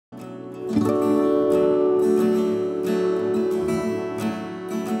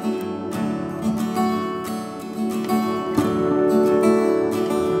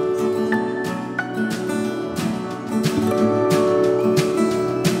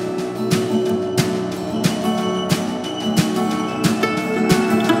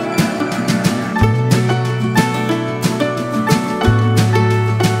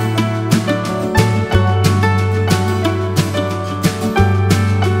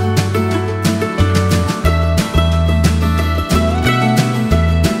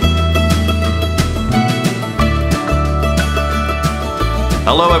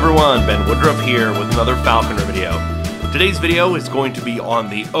Hello everyone, Ben Woodruff here with another Falconry video. Today's video is going to be on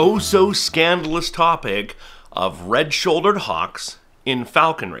the oh-so-scandalous topic of red-shouldered hawks in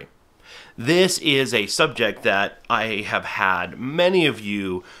falconry. This is a subject that I have had many of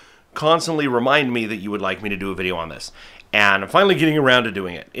you constantly remind me that you would like me to do a video on this. And I'm finally getting around to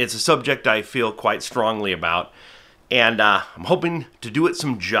doing it. It's a subject I feel quite strongly about, and I'm hoping to do it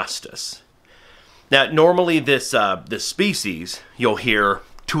some justice. Now, normally this species, you'll hear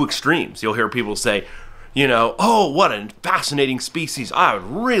two extremes. You'll hear people say, you know, oh, what a fascinating species. I would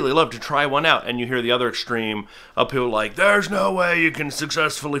really love to try one out. And you hear the other extreme of people like, there's no way you can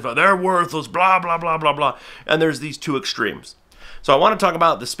successfully find, they're worthless, blah, blah, blah, blah, blah. And there's these two extremes. So I want to talk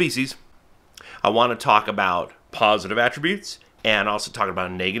about the species. I want to talk about positive attributes and also talk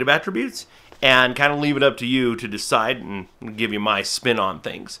about negative attributes and kind of leave it up to you to decide and give you my spin on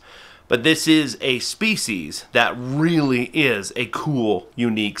things. But this is a species that really is a cool,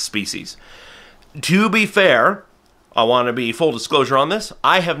 unique species. To be fair, I want to be full disclosure on this.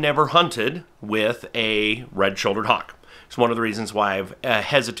 I have never hunted with a red-shouldered hawk. It's one of the reasons why I've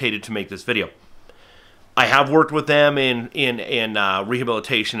hesitated to make this video. I have worked with them in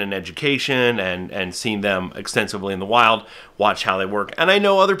rehabilitation and education and seen them extensively in the wild, watch how they work. And I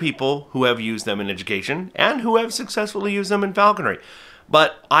know other people who have used them in education and who have successfully used them in falconry.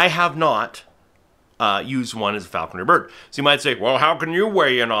 But I have not used one as a falconry bird. So you might say, well, how can you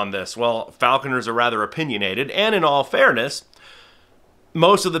weigh in on this? Well, falconers are rather opinionated, and in all fairness,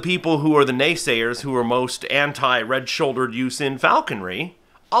 most of the people who are the naysayers, who are most anti-red-shouldered use in falconry,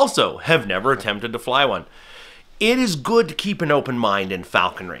 also have never attempted to fly one. It is good to keep an open mind in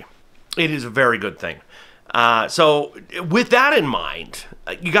falconry. It is a very good thing. So with that in mind,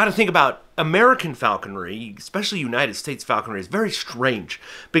 you got to think about American falconry, especially United States falconry, is very strange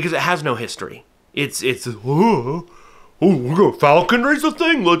because it has no history. Falconry's a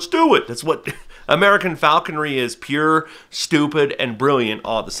thing, let's do it. That's what American falconry is, pure, stupid, and brilliant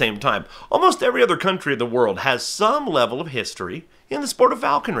all at the same time. Almost every other country in the world has some level of history in the sport of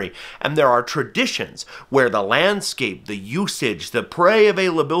falconry, and there are traditions where the landscape, the usage, the prey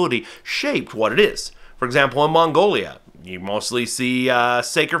availability shaped what it is. For example, in Mongolia, you mostly see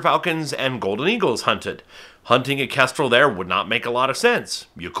saker falcons and golden eagles hunted. Hunting a kestrel there would not make a lot of sense.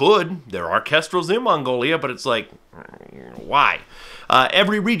 You could. There are kestrels in Mongolia, but it's like, why?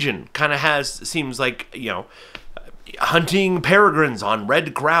 Every region kind of seems like, you know, hunting peregrines on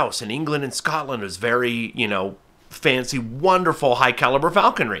red grouse in England and Scotland is very, you know, fancy, wonderful, high-caliber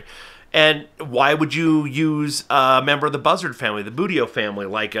falconry. And why would you use a member of the buzzard family, the buteo family,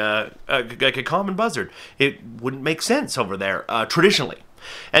 like a common buzzard? It wouldn't make sense over there, traditionally.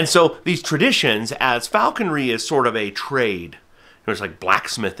 And so these traditions, as falconry is sort of a trade, there's like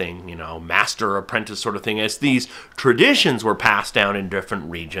blacksmithing, you know, master-apprentice sort of thing. As these traditions were passed down in different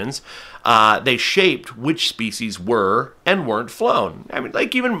regions, they shaped which species were and weren't flown. I mean,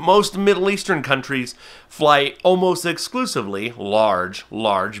 like even most Middle Eastern countries fly almost exclusively large,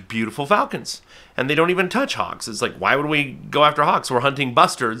 beautiful falcons. And they don't even touch hawks. It's like, why would we go after hawks? We're hunting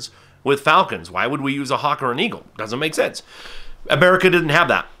bustards with falcons. Why would we use a hawk or an eagle? Doesn't make sense. America didn't have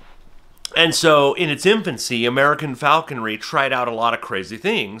that. And so, in its infancy, American falconry tried out a lot of crazy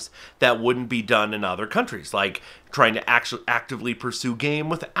things that wouldn't be done in other countries, like trying to actually actively pursue game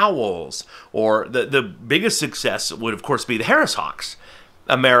with owls, or the biggest success would, of course, be the Harris hawks.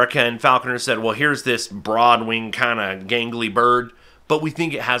 American falconers said, well, here's this broad-winged kind of gangly bird, but we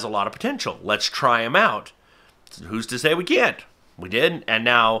think it has a lot of potential. Let's try him out. Who's to say we can't? We did, and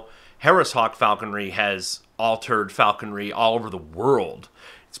now Harris hawk falconry has altered falconry all over the world.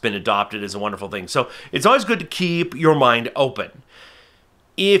 It's been adopted as a wonderful thing. So it's always good to keep your mind open.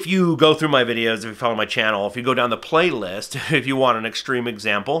 If you go through my videos, if you follow my channel, if you go down the playlist, if you want an extreme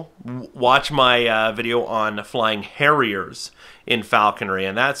example, watch my video on flying harriers in falconry.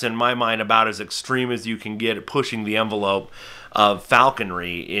 And that's, in my mind, about as extreme as you can get at pushing the envelope of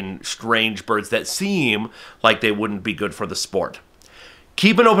falconry in strange birds that seem like they wouldn't be good for the sport.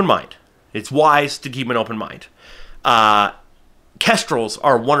 Keep an open mind. It's wise to keep an open mind. Kestrels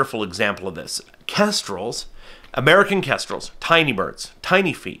are a wonderful example of this. Kestrels, American kestrels, tiny birds,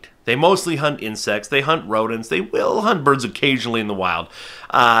 tiny feet. They mostly hunt insects. They hunt rodents. They will hunt birds occasionally in the wild.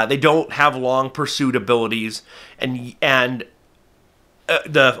 They don't have long pursuit abilities. And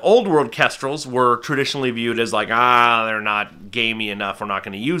the old world kestrels were traditionally viewed as like, they're not gamey enough. We're not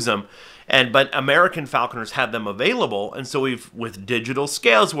going to use them. But American falconers had them available. And so with digital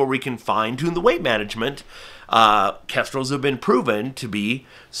scales where we can fine tune the weight management, kestrels have been proven to be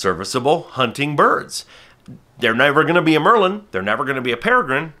serviceable hunting birds. They're never going to be a merlin. They're never going to be a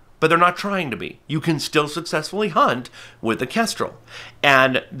peregrine, but they're not trying to be. You can still successfully hunt with a kestrel.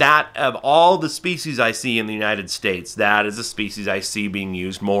 And that, of all the species I see in the United States, that is a species I see being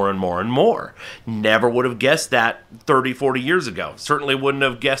used more and more and more. Never would have guessed that 30, 40 years ago. Certainly wouldn't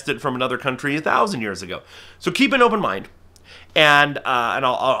have guessed it from another country 1,000 years ago. So keep an open mind. And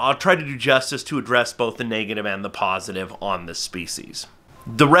I'll try to do justice to address both the negative and the positive on this species.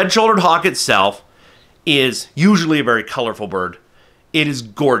 The red-shouldered hawk itself is usually a very colorful bird. It is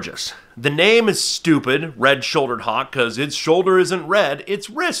gorgeous. The name is stupid, red-shouldered hawk, because its shoulder isn't red, its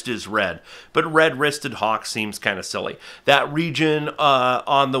wrist is red. But red-wristed hawk seems kind of silly. That region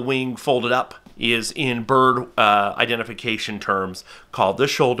on the wing folded up is in bird identification terms called the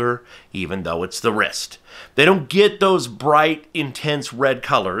shoulder, even though it's the wrist. They don't get those bright, intense red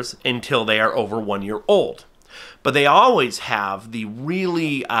colors until they are over 1 year old. But they always have the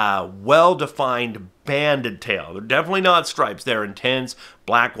really well-defined banded tail. They're definitely not stripes. They're intense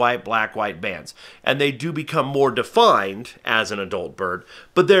black-white bands. And they do become more defined as an adult bird,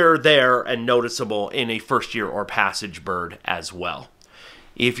 but they're there and noticeable in a first-year or passage bird as well.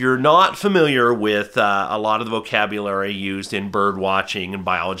 If you're not familiar with a lot of the vocabulary used in bird watching and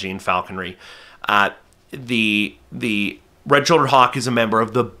biology and falconry, the red-shouldered hawk is a member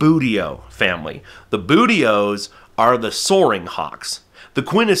of the boodio family. The boodios are the soaring hawks. The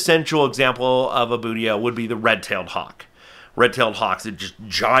quintessential example of a boodio would be the red-tailed hawk. Red-tailed hawks are just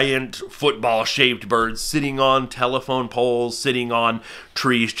giant football-shaped birds sitting on telephone poles, sitting on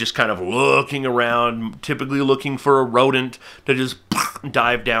trees, just kind of looking around, typically looking for a rodent to just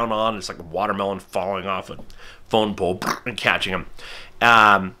dive down on. It's like a watermelon falling off a phone pole and catching them.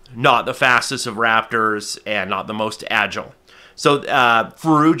 Not the fastest of raptors and not the most agile. So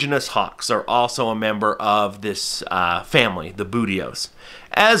ferruginous hawks are also a member of this family, the bootios,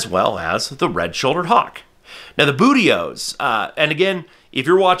 as well as the red-shouldered hawk. Now the bootios, and again, if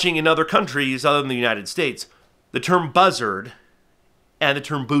you're watching in other countries other than the United States, the term buzzard and the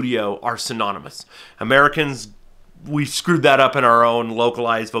term bootio are synonymous. Americans, we screwed that up in our own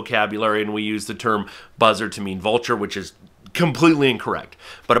localized vocabulary and we use the term buzzard to mean vulture, which is completely incorrect.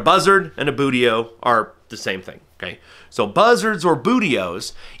 But a buzzard and a bootio are the same thing, okay? So buzzards or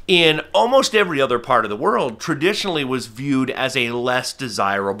bootios in almost every other part of the world traditionally was viewed as a less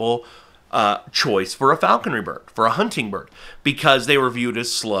desirable choice for a falconry bird, for a hunting bird, because they were viewed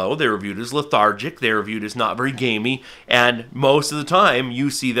as slow, they were viewed as lethargic, they were viewed as not very gamey, and most of the time you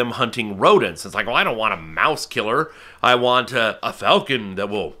see them hunting rodents. It's like, well, I don't want a mouse killer, I want a falcon that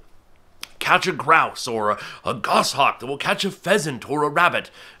will catch a grouse or a goshawk that will catch a pheasant or a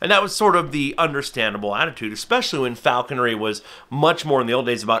rabbit. And that was sort of the understandable attitude, especially when falconry was much more in the old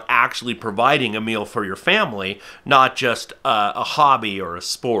days about actually providing a meal for your family, not just a hobby or a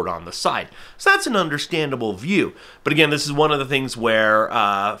sport on the side. So that's an understandable view. But again, this is one of the things where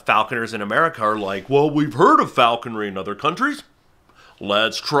falconers in America are like, well, we've heard of falconry in other countries.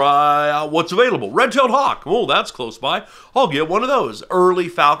 Let's try out what's available. Red-tailed hawk. Oh, that's close by. I'll get one of those. Early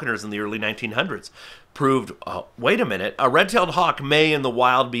falconers in the early 1900s proved, wait a minute, a red-tailed hawk may in the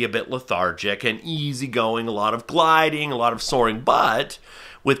wild be a bit lethargic and easygoing, a lot of gliding, a lot of soaring, but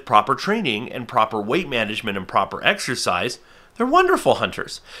with proper training and proper weight management and proper exercise, they're wonderful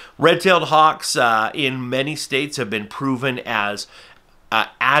hunters. Red-tailed hawks in many states have been proven as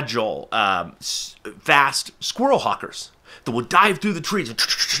agile, fast squirrel hawkers that will dive through the trees,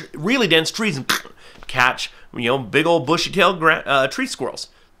 really dense trees, and catch, big old bushy-tailed tree squirrels.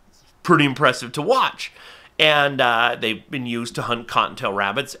 Pretty impressive to watch. And they've been used to hunt cottontail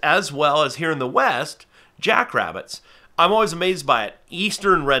rabbits, as well as here in the West, jackrabbits. I'm always amazed by it.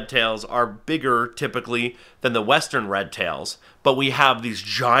 Eastern redtails are bigger, typically, than the Western redtails, but we have these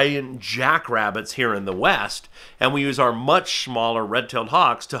giant jackrabbits here in the West, and we use our much smaller red-tailed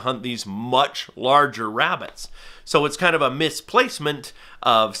hawks to hunt these much larger rabbits. So it's kind of a misplacement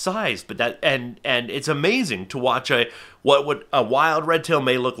of size, but and it's amazing to watch what a wild redtail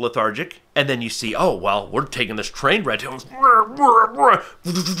may look lethargic, and then you see, oh well, we're taking this trained redtail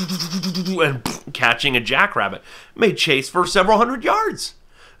and catching a jackrabbit. It may chase for several hundred yards.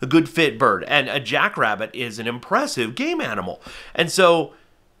 a good fit bird. And a jackrabbit is an impressive game animal. And so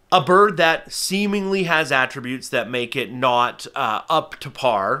a bird that seemingly has attributes that make it not up to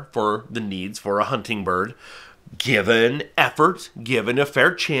par for the needs for a hunting bird, given effort, given a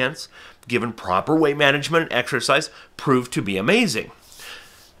fair chance, given proper weight management and exercise, proved to be amazing.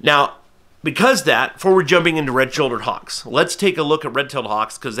 Now, because that, before we're jumping into red-shouldered hawks, let's take a look at red-tailed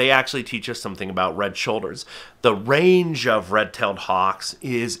hawks because they actually teach us something about red shoulders. The range of red-tailed hawks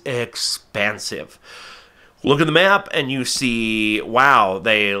is expansive. Look at the map and you see, wow,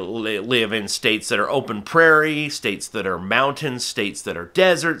 they live in states that are open prairie, states that are mountains, states that are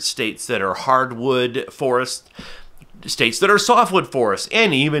deserts, states that are hardwood forests, states that are softwood forests,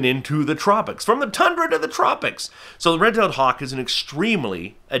 and even into the tropics, from the tundra to the tropics. So the red-tailed hawk is an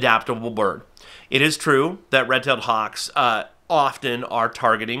extremely adaptable bird. It is true that red-tailed hawks often are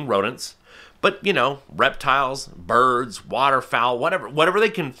targeting rodents, but, you know, reptiles, birds, waterfowl, whatever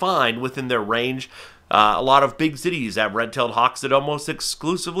they can find within their range. A lot of big cities have red-tailed hawks that almost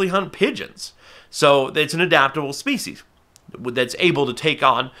exclusively hunt pigeons. So it's an adaptable species that's able to take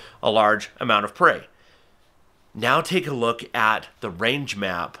on a large amount of prey. Now take a look at the range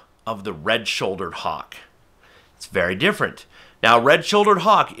map of the red-shouldered hawk. It's very different. Now, red-shouldered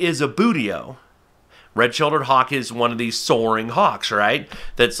hawk is a boodio. Red-shouldered hawk is one of these soaring hawks, right?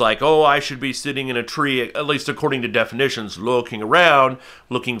 That's like, oh, I should be sitting in a tree, at least according to definitions, looking around,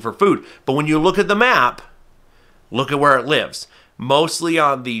 looking for food. But when you look at the map, look at where it lives. Mostly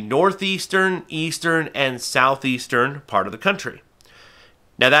on the northeastern, eastern, and southeastern part of the country.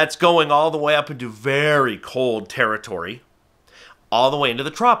 Now that's going all the way up into very cold territory, all the way into the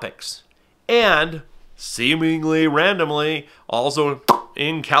tropics, and seemingly randomly also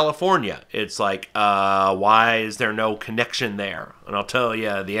in California. It's like, why is there no connection there? And I'll tell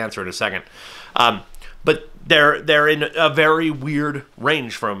you the answer in a second. But they're in a very weird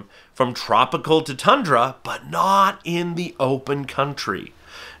range from tropical to tundra, but not in the open country.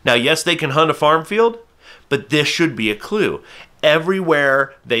 Now, yes, they can hunt a farm field, but this should be a clue.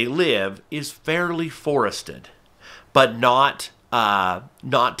 Everywhere they live is fairly forested, but not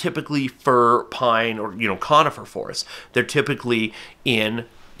typically fir, pine, or conifer forests. They're typically in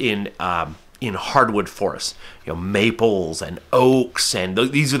hardwood forests, maples and oaks, and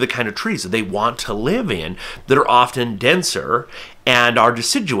these are the kind of trees that they want to live in that are often denser and are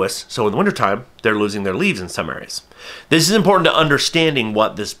deciduous. So in the wintertime, they're losing their leaves in some areas. This is important to understanding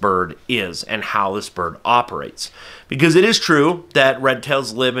what this bird is and how this bird operates. Because it is true that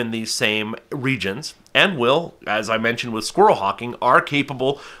red-tails live in these same regions and will, as I mentioned with squirrel hawking, are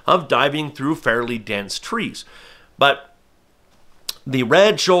capable of diving through fairly dense trees. But the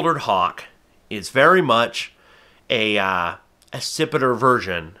red-shouldered hawk is very much a accipiter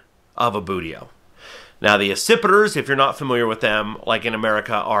version of a boodio. Now, the accipiters, if you're not familiar with them, like in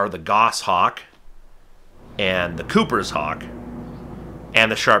America, are the goshawk and the Cooper's hawk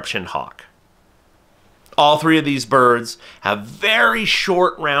and the sharp-shinned hawk. All three of these birds have very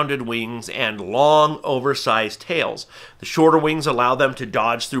short, rounded wings and long, oversized tails. The shorter wings allow them to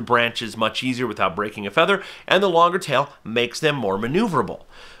dodge through branches much easier without breaking a feather, and the longer tail makes them more maneuverable.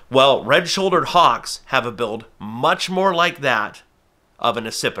 Well, red-shouldered hawks have a build much more like that of an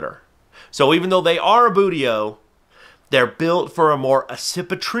accipiter. So even though they are a boodio, they're built for a more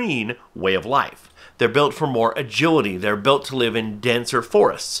accipitrine way of life. They're built for more agility. They're built to live in denser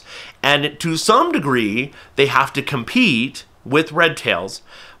forests. And to some degree, they have to compete with red-tails,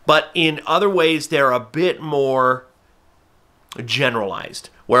 but in other ways, they're a bit more generalized.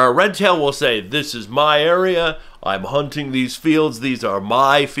 Where a red-tail will say, this is my area, I'm hunting these fields, these are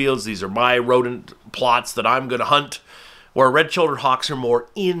my fields, these are my rodent plots that I'm going to hunt. Where red-shouldered hawks are more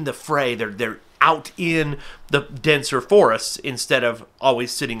in the fray. They're out in the denser forests instead of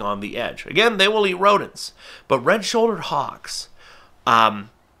always sitting on the edge. Again, they will eat rodents. But red-shouldered hawks are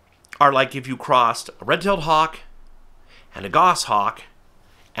like if you crossed a red-tailed hawk and a goshawk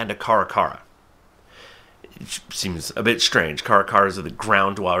and a caracara. It seems a bit strange. Caracaras are the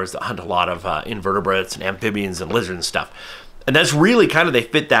ground dwellers that hunt a lot of invertebrates and amphibians and lizards and stuff. And that's really kind of, they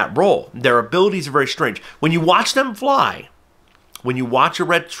fit that role. Their abilities are very strange. When you watch them fly, when you watch a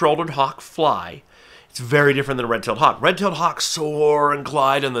red-shouldered hawk fly, it's very different than a red-tailed hawk. Red-tailed hawks soar and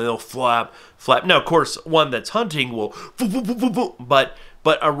glide, and then they'll flap. Now, of course, one that's hunting will, but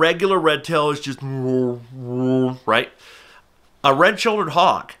a regular red-tail is just, right? A red-shouldered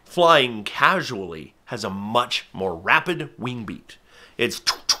hawk flying casually has a much more rapid wing beat. It's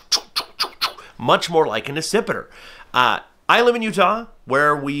much more like an accipiter. I live in Utah,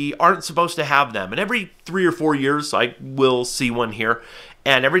 where we aren't supposed to have them. And every 3 or 4 years, I will see one here.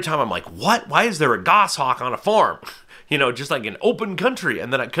 And every time I'm like, what? Why is there a goshawk on a farm? you know, just like an open country.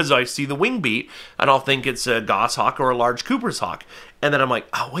 And then because I see the wing beat, and I'll think it's a goshawk or a large Cooper's hawk. And then I'm like,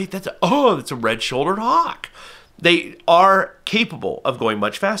 oh, wait, that's a red-shouldered hawk. They are capable of going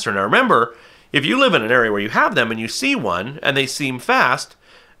much faster. Now, remember, if you live in an area where you have them and you see one and they seem fast,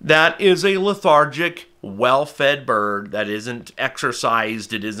 that is a lethargic, well-fed bird that isn't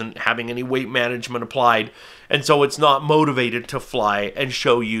exercised, it isn't having any weight management applied, and so it's not motivated to fly and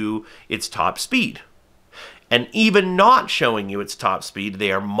show you its top speed. And even not showing you its top speed,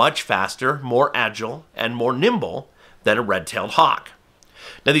 they are much faster, more agile, and more nimble than a red-tailed hawk.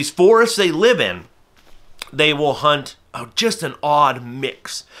 Now, these forests they live in, they will hunt just an odd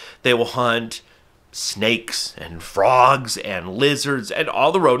mix. They will hunt snakes and frogs and lizards and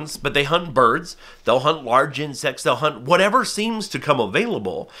all the rodents, but they hunt birds, they'll hunt large insects, they'll hunt whatever seems to come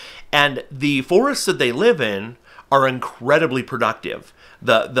available. And the forests that they live in are incredibly productive.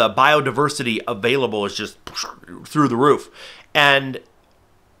 The biodiversity available is just through the roof. And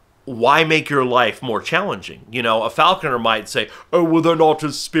why make your life more challenging? You know, a falconer might say, oh, well, they're not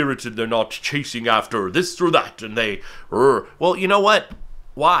as spirited, they're not chasing after this or that, and well, you know what?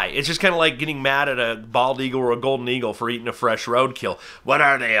 Why? It's just kind of like getting mad at a bald eagle or a golden eagle for eating a fresh roadkill. What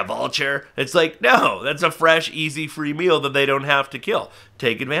are they, a vulture? It's like, no, that's a fresh, easy, free meal that they don't have to kill.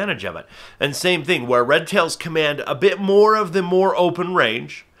 Take advantage of it. And same thing, where red-tails command a bit more of the more open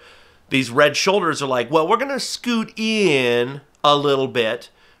range, these red shoulders are like, well, we're going to scoot in a little bit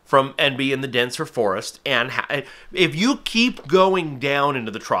and be in the denser forest. And if you keep going down into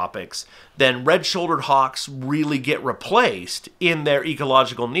the tropics, then red-shouldered hawks really get replaced in their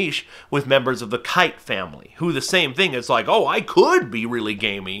ecological niche with members of the kite family, who the same thing is like, oh, I could be really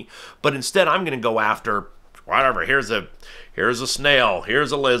gamey, but instead I'm going to go after whatever. Here's a snail,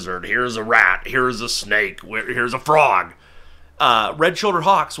 here's a lizard, here's a rat, here's a snake, here's a frog. Red-shouldered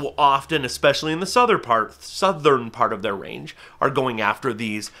hawks will often, especially in the southern part of their range, are going after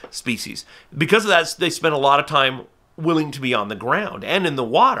these species. Because of that, they spend a lot of time willing to be on the ground and in the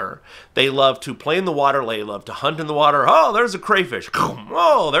water. They love to play in the water. They love to hunt in the water. Oh, there's a crayfish.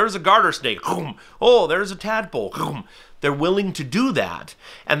 Oh, there's a garter snake. Oh, there's a tadpole. They're willing to do that,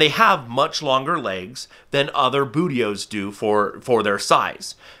 and they have much longer legs than other bootios do for their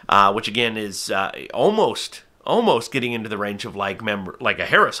size, which again is almost getting into the range of like a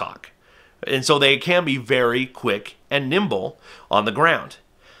Harris hawk. And so they can be very quick and nimble on the ground.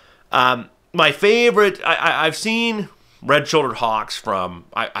 My favorite, I've seen red-shouldered hawks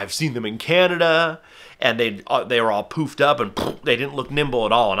I've seen them in Canada, and they were all poofed up, and they didn't look nimble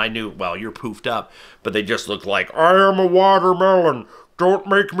at all. And I knew, well, you're poofed up, but they just looked like, I am a watermelon, don't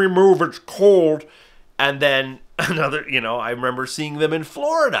make me move, it's cold. And then another, I remember seeing them in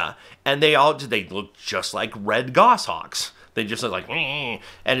Florida, and they look just like red goshawks. They just look like, and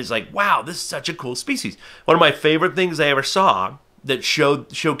it's like, wow, this is such a cool species. One of my favorite things I ever saw that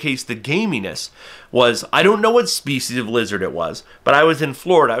showcased the gaminess was, I don't know what species of lizard it was, but I was in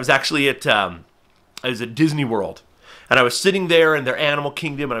Florida. I was actually at Disney World. And I was sitting there in their animal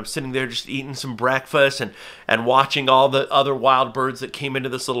kingdom, and I'm sitting there just eating some breakfast and watching all the other wild birds that came into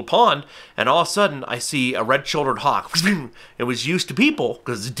this little pond. And all of a sudden, I see a red-shouldered hawk. It was used to people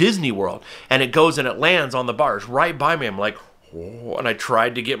because it's Disney World. And it goes and it lands on the bars right by me. I'm like, oh. And I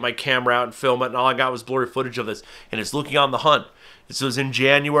tried to get my camera out and film it, and all I got was blurry footage of this. And it's looking on the hunt. This was in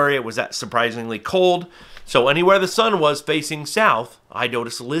January. It was surprisingly cold. So anywhere the sun was facing south, I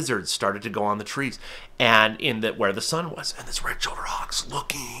noticed lizards started to go on the trees, and where the sun was, and this red-shouldered hawk's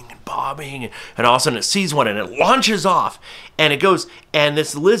looking and bobbing, and all of a sudden it sees one and it launches off, and it goes, and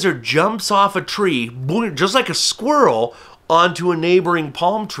this lizard jumps off a tree, just like a squirrel, onto a neighboring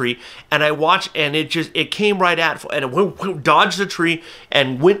palm tree, and I watched, and it came right at, and it dodged the tree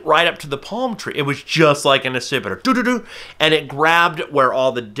and went right up to the palm tree. It was just like an accipiter, and it grabbed where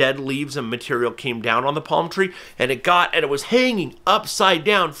all the dead leaves and material came down on the palm tree, and it was hanging upside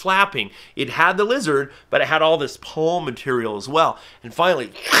down, flapping. It had the lizard, but it had all this palm material as well, and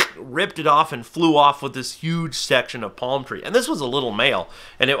finally ripped it off and flew off with this huge section of palm tree. And this was a little male,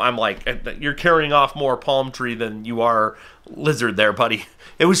 and I'm like, you're carrying off more palm tree than you are lizard there, buddy.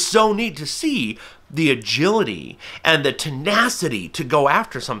 It was so neat to see the agility and the tenacity to go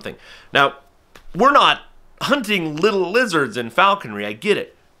after something. Now, we're not hunting little lizards in falconry, I get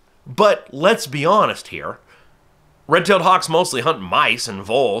it. But let's be honest here. Red-tailed hawks mostly hunt mice and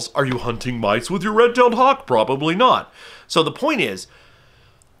voles. Are you hunting mice with your red-tailed hawk? Probably not. So the point is,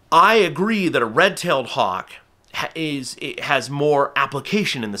 I agree that a red-tailed hawk has more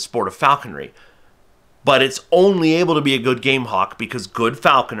application in the sport of falconry. But it's only able to be a good game hawk because good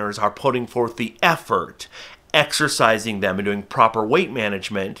falconers are putting forth the effort exercising them and doing proper weight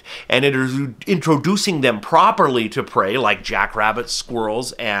management and introducing them properly to prey like jackrabbits,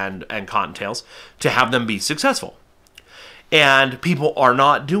 squirrels, and cottontails to have them be successful. And people are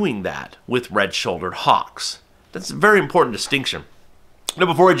not doing that with red-shouldered hawks. That's a very important distinction. Now,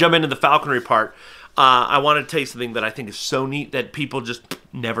 before I jump into the falconry part, I want to tell you something that I think is so neat that people just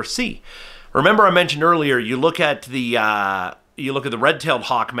never see. Remember, I mentioned earlier, you look at the red-tailed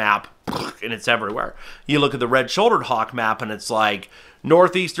hawk map, and it's everywhere. You look at the red-shouldered hawk map, and it's like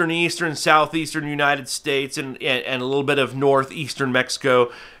northeastern, eastern, southeastern United States, and a little bit of northeastern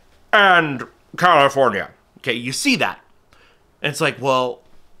Mexico, and California. Okay, you see that. And it's like, well,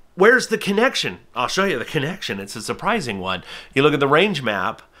 where's the connection? I'll show you the connection. It's a surprising one. You look at the range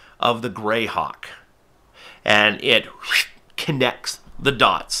map of the gray hawk, and it connects the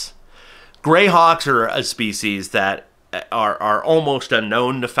dots. Gray hawks are a species that are almost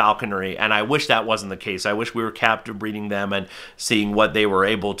unknown to falconry, and I wish that wasn't the case. I wish we were captive breeding them and seeing what they were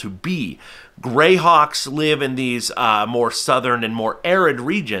able to be. Gray hawks live in these more southern and more arid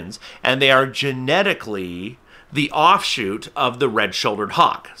regions, and they are genetically the offshoot of the red-shouldered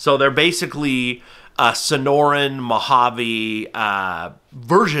hawk. So they're basically a Sonoran Mojave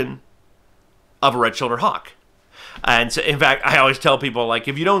version of a red-shouldered hawk. And so, in fact, I always tell people, like,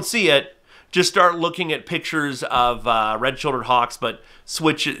 if you don't see it, just start looking at pictures of red-shouldered hawks, but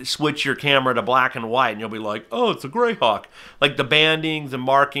switch your camera to black and white, and you'll be like, oh, it's a gray hawk. Like the bandings, the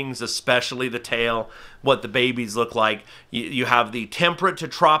markings, especially the tail, what the babies look like. You have the temperate to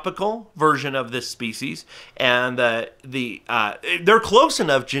tropical version of this species, and they're close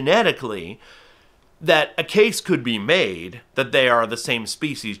enough genetically that a case could be made that they are the same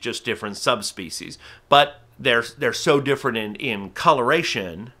species, just different subspecies. But they're so different in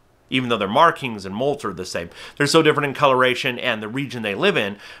coloration, even though their markings and molts are the same. They're so different in coloration and the region they live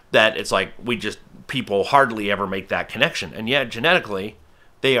in that it's like people hardly ever make that connection. And yet, genetically,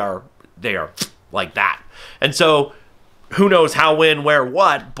 they are like that. And so, who knows how, when, where,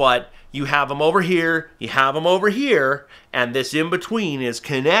 what, but you have them over here, you have them over here, and this in-between is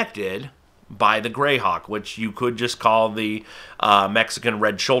connected by the gray hawk, which you could just call the Mexican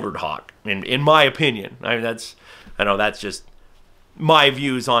red-shouldered hawk, in my opinion. I mean, that's just my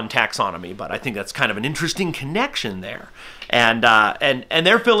views on taxonomy, but I think that's kind of an interesting connection there. And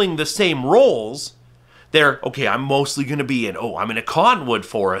they're filling the same roles. Okay, I'm mostly going to be I'm in a cottonwood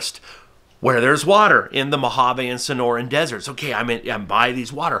forest where there's water in the Mojave and Sonoran deserts. Okay, I'm by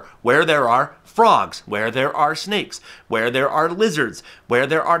these water where there are frogs, where there are snakes, where there are lizards, where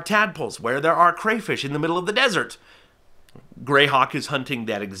there are tadpoles, where there are crayfish in the middle of the desert. Gray hawk is hunting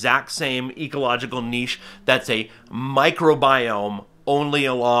that exact same ecological niche. That's a microbiome only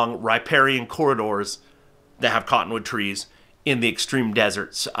along riparian corridors that have cottonwood trees in the extreme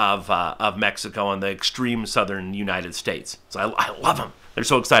deserts of Mexico and the extreme southern United States. So I love them. They're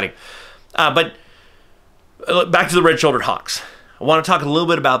so exciting. But back to the red-shouldered hawks. I want to talk a little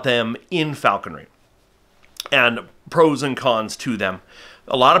bit about them in falconry and pros and cons to them.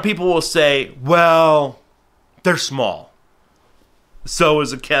 A lot of people will say, well, they're small. So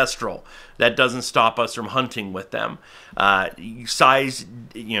is a kestrel. That doesn't stop us from hunting with them. Size,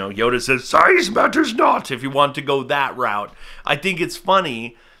 Yoda says, size matters not if you want to go that route. I think it's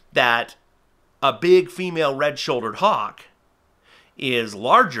funny that a big female red-shouldered hawk is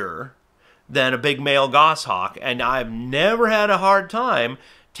larger than a big male goshawk, and I've never had a hard time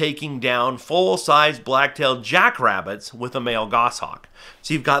taking down full-size black-tailed jackrabbits with a male goshawk.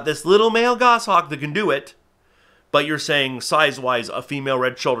 So you've got this little male goshawk that can do it, but you're saying size-wise a female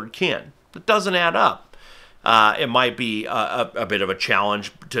red-shouldered can. It doesn't add up. It might be a bit of a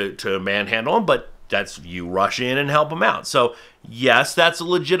challenge to manhandle them, but that's you rush in and help them out. So yes, that's a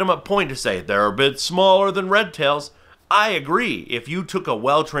legitimate point to say they're a bit smaller than red tails. I agree. If you took a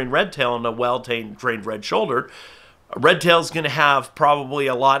well-trained red tail and a well-trained red-shouldered, a red tail's going to have probably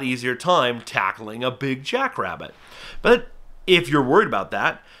a lot easier time tackling a big jackrabbit. But if you're worried about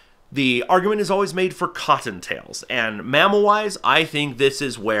that, the argument is always made for cottontails, and mammal-wise, I think this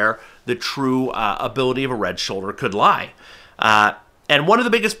is where the true ability of a red-shoulder could lie. And one of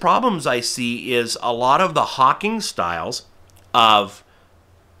the biggest problems I see is a lot of the hawking styles of...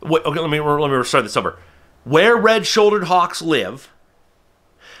 Okay, let me start this over. Where red-shouldered hawks live,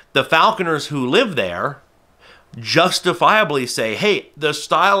 the falconers who live there justifiably say, hey, the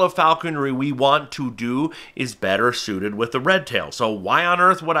style of falconry we want to do is better suited with the red tail. So why on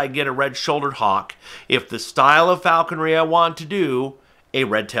earth would I get a red-shouldered hawk if the style of falconry I want to do, a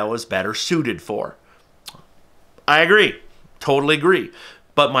red tail is better suited for? I agree. Totally agree.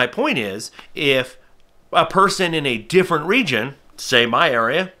 But my point is, if a person in a different region, say my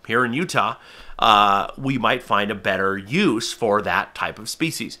area here in Utah, we might find a better use for that type of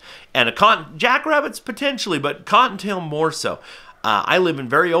species. And jackrabbits potentially, but cottontail more so. I live in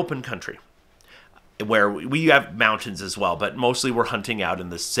very open country, where we have mountains as well, but mostly we're hunting out in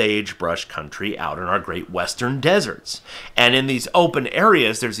the sagebrush country out in our great western deserts. And in these open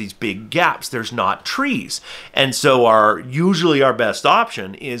areas, there's these big gaps. There's not trees. And so usually our best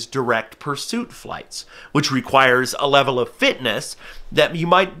option is direct pursuit flights, which requires a level of fitness that you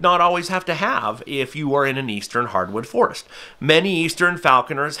might not always have to have if you are in an eastern hardwood forest. Many eastern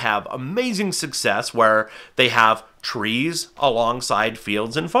falconers have amazing success where they have trees alongside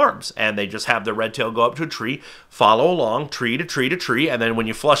fields and farms, and they just have the red tail go up to a tree, follow along tree to tree to tree, and then when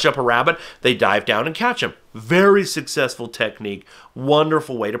you flush up a rabbit, they dive down and catch him. Very successful technique,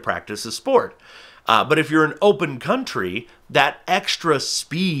 wonderful way to practice the sport. But if you're in open country, that extra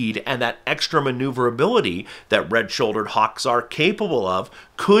speed and that extra maneuverability that red-shouldered hawks are capable of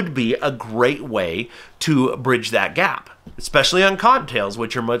could be a great way to bridge that gap, especially on cottontails,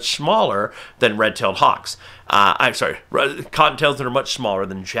 which are much smaller than red-tailed hawks. I'm sorry, cottontails that are much smaller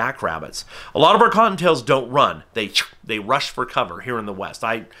than jackrabbits. A lot of our cottontails don't run. They rush for cover here in the West.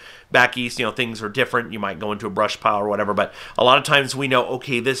 Back east, things are different. You might go into a brush pile or whatever, but a lot of times we know,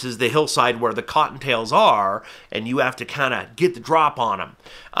 okay, this is the hillside where the cottontails are, and you have to kind of get the drop on them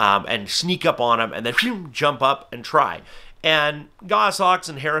and sneak up on them and then jump up and try. And goshawks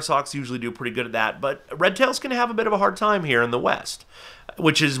and harrishawks usually do pretty good at that, but redtails can have a bit of a hard time here in the West,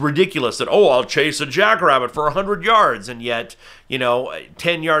 which is ridiculous that, oh, I'll chase a jackrabbit for 100 yards, and yet,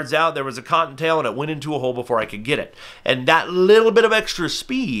 10 yards out, there was a cottontail, and it went into a hole before I could get it. And that little bit of extra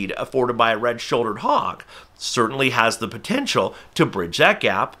speed afforded by a red-shouldered hawk certainly has the potential to bridge that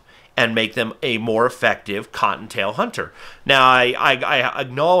gap and make them a more effective cottontail hunter. Now, I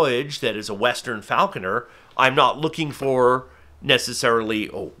acknowledge that as a Western falconer, I'm not looking for necessarily,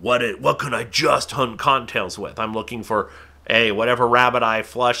 oh, what can I just hunt cottontails with? I'm looking for, hey, whatever rabbit I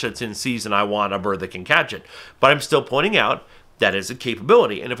flush that's in season, I want a bird that can catch it. But I'm still pointing out that is a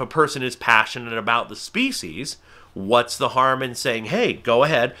capability. And if a person is passionate about the species, what's the harm in saying, hey, go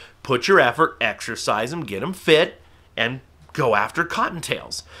ahead, put your effort, exercise them, get them fit, and go after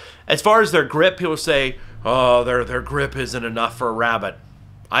cottontails. As far as their grip, people say, oh, their grip isn't enough for a rabbit.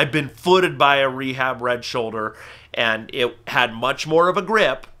 I've been footed by a rehab red shoulder, and it had much more of a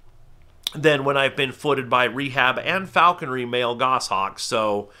grip than when I've been footed by rehab and falconry male goshawks.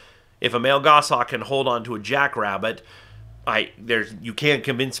 So if a male goshawk can hold on to a jackrabbit, you can't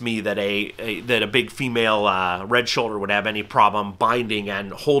convince me that a big female red shoulder would have any problem binding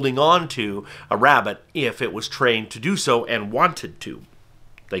and holding on to a rabbit if it was trained to do so and wanted to.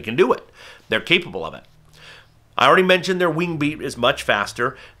 They can do it. They're capable of it. I already mentioned their wing beat is much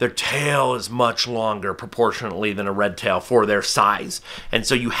faster. Their tail is much longer proportionately than a red tail for their size. And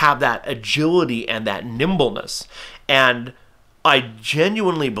so you have that agility and that nimbleness. And I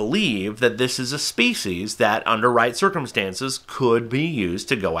genuinely believe that this is a species that, under right circumstances, could be used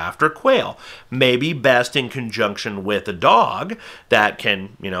to go after quail. Maybe best in conjunction with a dog that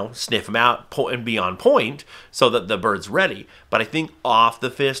can, sniff them out and be on point so that the bird's ready. But I think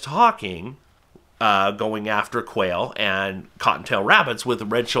off-the-fist hawking, going after quail and cottontail rabbits with a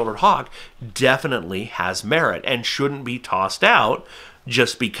red-shouldered hawk definitely has merit and shouldn't be tossed out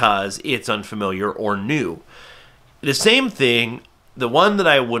just because it's unfamiliar or new. The same thing, the one that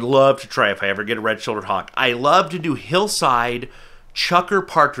I would love to try if I ever get a red-shouldered hawk, I love to do hillside chucker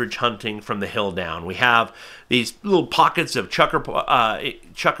partridge hunting from the hill down. We have these little pockets of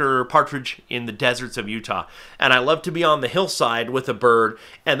chucker partridge in the deserts of Utah, and I love to be on the hillside with a bird,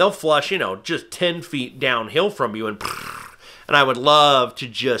 and they'll flush, just 10 feet downhill from you, and I would love to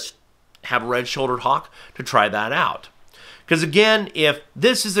just have a red-shouldered hawk to try that out. Because again, if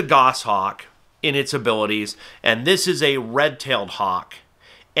this is a goshawk in its abilities, and this is a red-tailed hawk,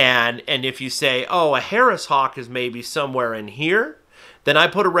 and if you say, oh, a Harris hawk is maybe somewhere in here, then I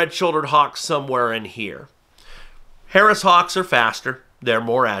put a red-shouldered hawk somewhere in here. Harris hawks are faster. They're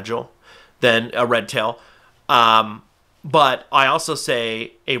more agile than a red-tail. But I also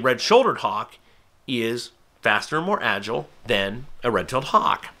say a red-shouldered hawk is faster and more agile than a red-tailed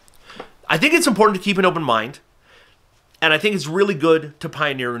hawk. I think it's important to keep an open mind, and I think it's really good to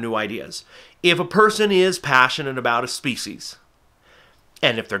pioneer new ideas. If a person is passionate about a species,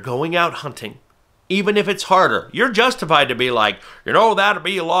 and if they're going out hunting, even if it's harder, you're justified to be like, that'd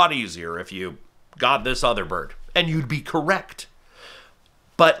be a lot easier if you got this other bird. And you'd be correct.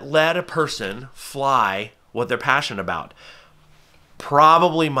 But let a person fly what they're passionate about.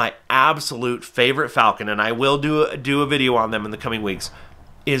 Probably my absolute favorite falcon, and I will do a video on them in the coming weeks,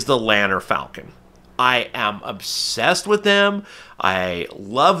 is the Lanner falcon. I am obsessed with them. I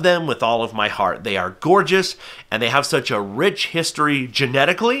love them with all of my heart. They are gorgeous, and they have such a rich history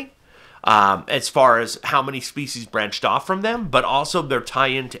genetically, as far as how many species branched off from them, but also their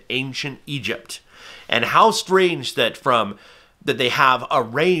tie-in to ancient Egypt. And how strange that they have a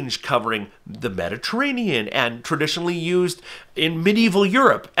range covering the Mediterranean and traditionally used in medieval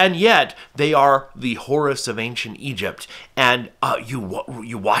Europe, and yet they are the Horus of ancient Egypt. And you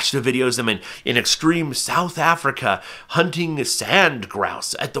watch the videos of them in extreme South Africa hunting sand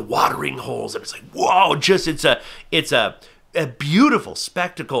grouse at the watering holes, and it's like, whoa! Just it's a beautiful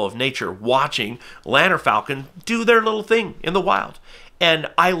spectacle of nature watching lanner falcon do their little thing in the wild, and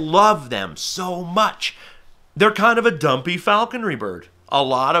I love them so much. They're kind of a dumpy falconry bird. A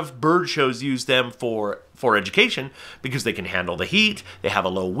lot of bird shows use them for education because they can handle the heat, they have a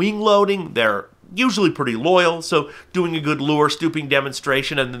low wing loading, they're usually pretty loyal, so doing a good lure stooping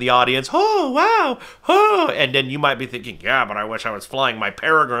demonstration and then the audience, oh, wow, oh, and then you might be thinking, yeah, but I wish I was flying my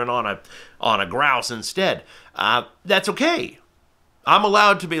peregrine on a grouse instead. That's okay. I'm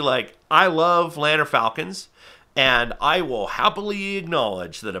allowed to be like, I love lanner falcons, and I will happily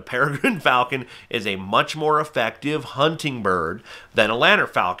acknowledge that a peregrine falcon is a much more effective hunting bird than a lanner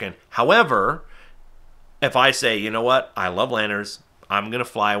falcon. However, if I say, you know what, I love lanners, I'm going to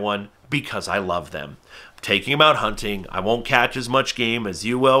fly one because I love them. Taking them out hunting, I won't catch as much game as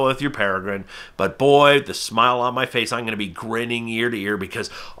you will with your peregrine, but boy, the smile on my face, I'm going to be grinning ear to ear because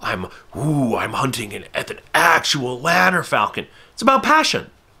I'm hunting an actual lanner falcon. It's about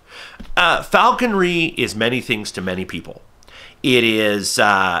passion. Falconry is many things to many people. It's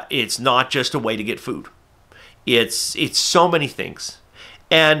not just a way to get food. It's so many things.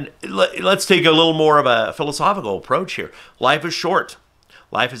 And let's take a little more of a philosophical approach here. Life is short.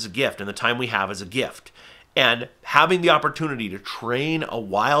 Life is a gift, and the time we have is a gift. And having the opportunity to train a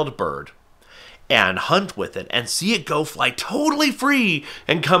wild bird and hunt with it and see it go fly totally free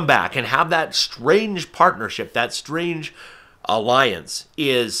and come back and have that strange partnership, that strange alliance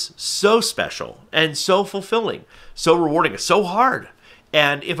is so special and so fulfilling, so rewarding, so hard.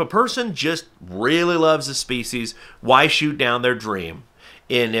 And if a person just really loves a species, why shoot down their dream?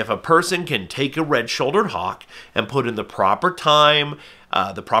 And if a person can take a red-shouldered hawk and put in the proper time,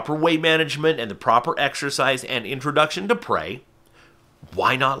 the proper weight management, and the proper exercise and introduction to prey,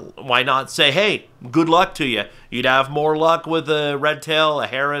 why not say, hey, good luck to you. You'd have more luck with a red tail, a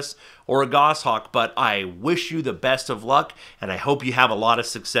Harris, or a goshawk, but I wish you the best of luck, and I hope you have a lot of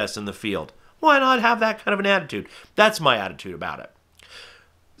success in the field. Why not have that kind of an attitude? That's my attitude about it.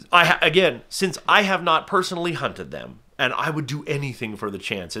 Again, since I have not personally hunted them, and I would do anything for the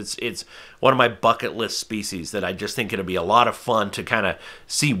chance. It's one of my bucket list species that I just think it'd be a lot of fun to kind of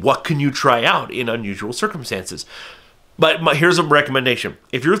see what can you try out in unusual circumstances. But here's a recommendation.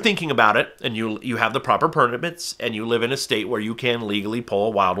 If you're thinking about it and you have the proper permits and you live in a state where you can legally pull a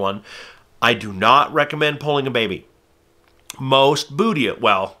wild one, I do not recommend pulling a baby. Most boodio,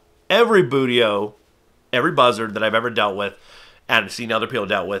 well, every boodio, every buzzard that I've ever dealt with and seen other people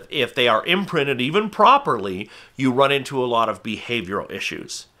dealt with, if they are imprinted even properly, you run into a lot of behavioral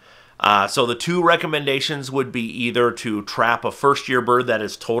issues. So the two recommendations would be either to trap a first-year bird that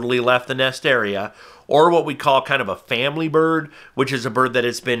has totally left the nest area, or what we call kind of a family bird, which is a bird that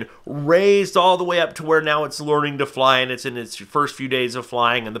has been raised all the way up to where now it's learning to fly and it's in its first few days of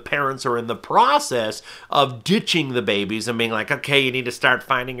flying, and the parents are in the process of ditching the babies and being like, okay, you need to start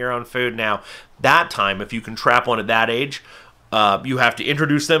finding your own food now. That time, if you can trap one at that age, you have to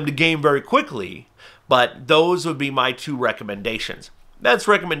introduce them to game very quickly, but those would be my two recommendations. That's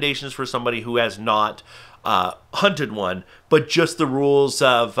recommendations for somebody who has not hunted one, but just the rules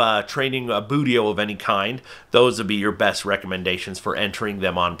of training a boodio of any kind. Those would be your best recommendations for entering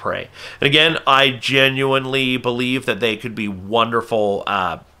them on prey. And again, I genuinely believe that they could be wonderful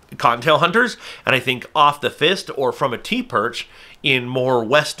cottontail hunters, and I think off the fist or from a T-perch in more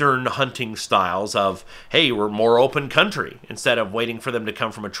Western hunting styles of, hey, we're more open country, instead of waiting for them to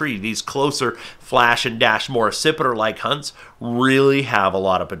come from a tree. These closer flash and dash, more accipiter-like hunts really have a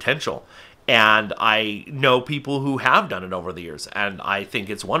lot of potential. And I know people who have done it over the years, and I think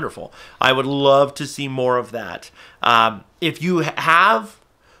it's wonderful. I would love to see more of that. If you have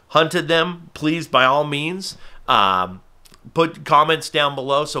hunted them, please, by all means, put comments down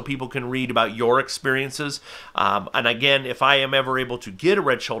below so people can read about your experiences. And again, if I am ever able to get a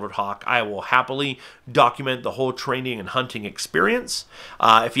red-shouldered hawk, I will happily document the whole training and hunting experience.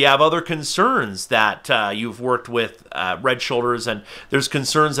 If you have other concerns that you've worked with red shoulders and there's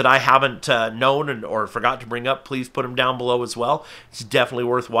concerns that I haven't known or forgot to bring up, please put them down below as well. It's definitely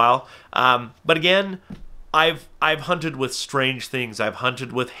worthwhile. But again, I've hunted with strange things. I've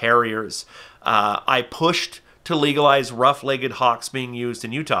hunted with harriers. I pushed to legalize rough-legged hawks being used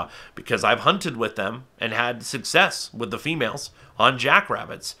in Utah because I've hunted with them and had success with the females on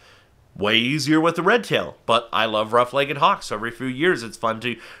jackrabbits. Way easier with the red tail, but I love rough-legged hawks. So every few years, it's fun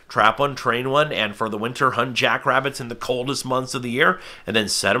to trap one, train one, and for the winter, hunt jackrabbits in the coldest months of the year, and then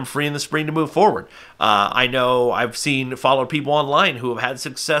set them free in the spring to move forward. I know I've followed people online who have had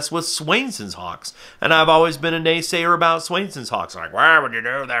success with Swainson's hawks, and I've always been a naysayer about Swainson's hawks. Like, why would you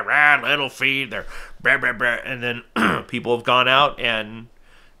do that? Rat little feet, they're blah, blah, blah. And then people have gone out and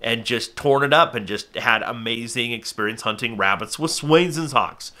just torn it up and just had amazing experience hunting rabbits with Swainson's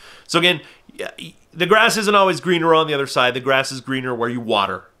hawks. So again, the grass isn't always greener on the other side. The grass is greener where you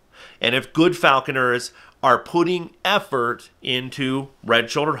water. And if good falconers are putting effort into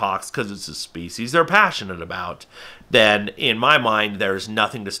red-shouldered hawks because it's a species they're passionate about, then in my mind, there's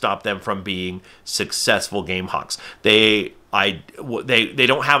nothing to stop them from being successful game hawks. They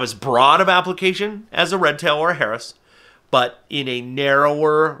don't have as broad of application as a red tail or a Harris, but in a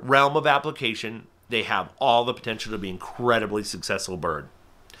narrower realm of application, they have all the potential to be incredibly successful bird.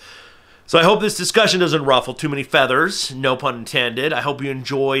 So I hope this discussion doesn't ruffle too many feathers, no pun intended. I hope you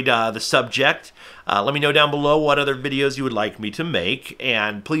enjoyed the subject. Let me know down below what other videos you would like me to make,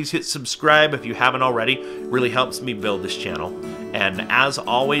 and please hit subscribe if you haven't already. It really helps me build this channel. And as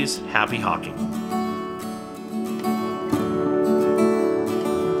always, happy hawking.